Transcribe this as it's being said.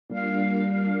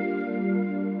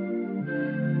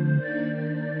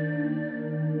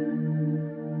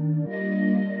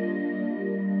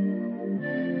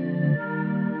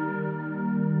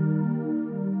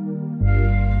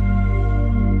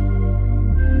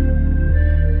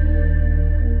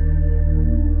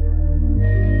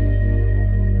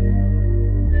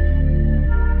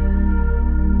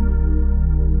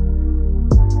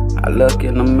look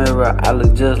in the mirror, I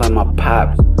look just like my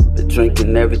pops. Been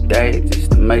drinking every day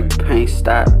just to make the pain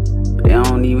stop. But they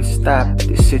don't even stop,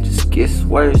 this shit just gets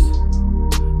worse.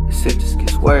 This shit just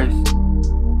gets worse.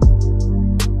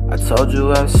 I told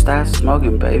you I would stop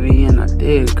smoking, baby, and I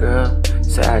did, girl.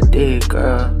 Say I did,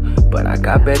 girl. But I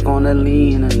got back on the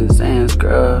lean and the Zans,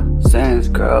 girl. Zans,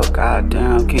 girl,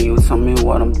 goddamn, can you tell me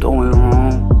what I'm doing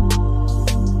wrong?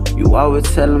 You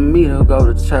always telling me to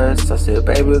go to church. I said,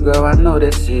 baby girl, I know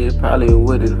that shit probably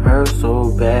wouldn't hurt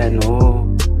so bad,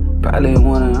 no. Probably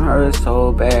wouldn't hurt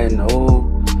so bad, no.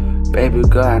 Baby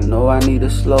girl, I know I need to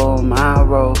slow my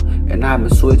roll. And I've been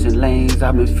switching lanes,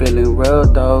 I've been feeling real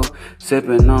though.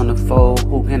 Sipping on the foe,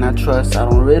 who can I trust? I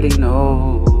don't really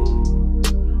know.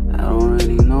 I don't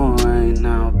really know right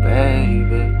now,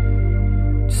 baby.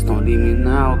 Just don't leave me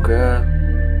now, girl.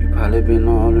 You probably been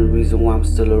the only reason why I'm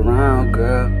still around,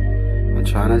 girl. I'm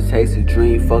tryna chase a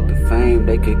dream, fuck the fame.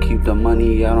 They could keep the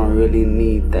money, I don't really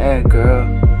need that, girl.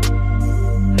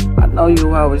 I know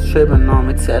you always tripping on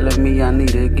me, telling me I need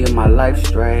to get my life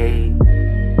straight.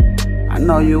 I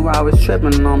know you always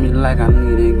tripping on me like I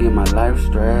need to get my life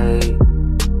straight.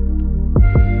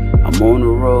 I'm on the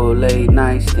road late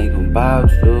nights thinking about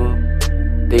you.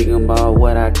 Thinking about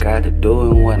what I got to do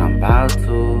and what I'm about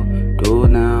to do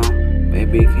now.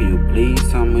 Baby, can you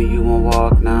please tell me you won't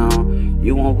walk now?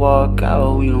 You won't walk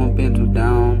out, we done been too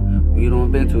down. We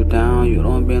done been too down, you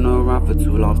done been around for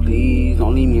too long. Please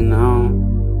don't leave me now.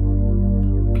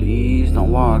 Please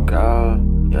don't walk out,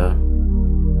 yeah.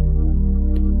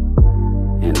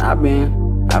 And I've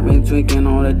been drinking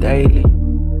on the daily.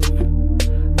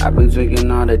 I've been drinking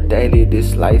on the daily.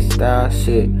 This lifestyle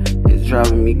shit is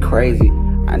driving me crazy.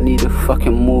 I need to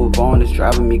fucking move on, it's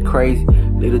driving me crazy.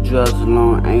 Leave the drugs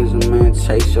alone, angel man,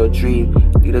 chase your dream.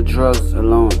 Leave the drugs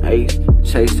alone, ace,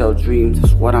 chase your dreams.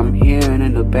 That's what I'm hearing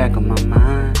in the back of my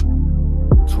mind.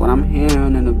 That's what I'm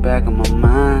hearing in the back of my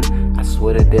mind. I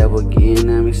swear the devil getting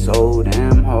at me so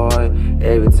damn hard.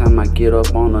 Every time I get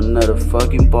up on another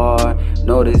fucking bar.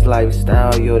 Know this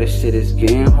lifestyle, yo, this shit is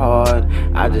getting hard.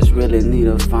 I just really need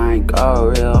to find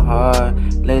God real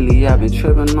hard. Lately I've been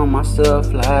tripping on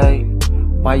myself like,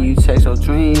 why you chase your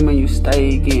dream and you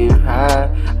stay getting high?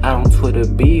 I don't Twitter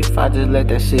beef, I just let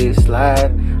that shit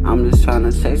slide. I'm just trying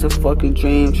to chase a fucking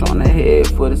dream, trying to head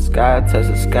for the sky, touch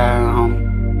the sky,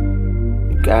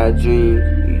 homie. You got dreams,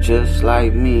 you just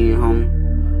like me, homie.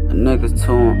 A nigga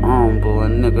too humble, a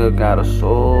nigga got a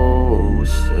soul,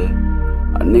 shit.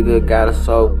 A nigga got a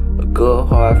soul, a good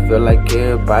heart. Feel like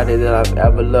everybody that I've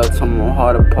ever loved tore my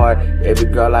heart apart. Every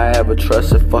girl I ever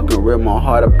trusted fucking ripped my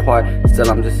heart apart. Still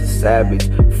I'm just a savage,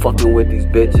 fucking with these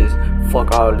bitches.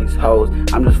 Fuck all these hoes,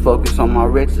 I'm just focused on my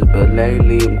riches. But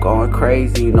lately I'm going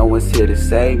crazy, no one's here to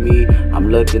save me. I'm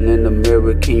looking in the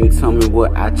mirror, can you tell me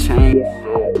what I changed?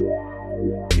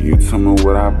 Can you tell me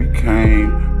what I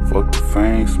became? Fuck the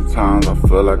fame, sometimes I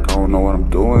feel like I don't know what I'm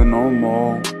doing no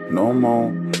more. No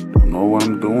more, don't know what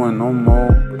I'm doing no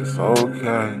more. But it's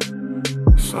okay,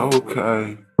 it's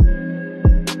okay.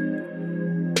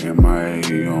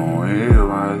 M.I.A. on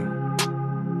everybody.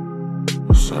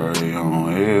 Sorry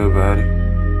on everybody.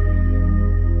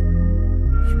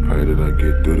 Just pray that I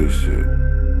get through this shit.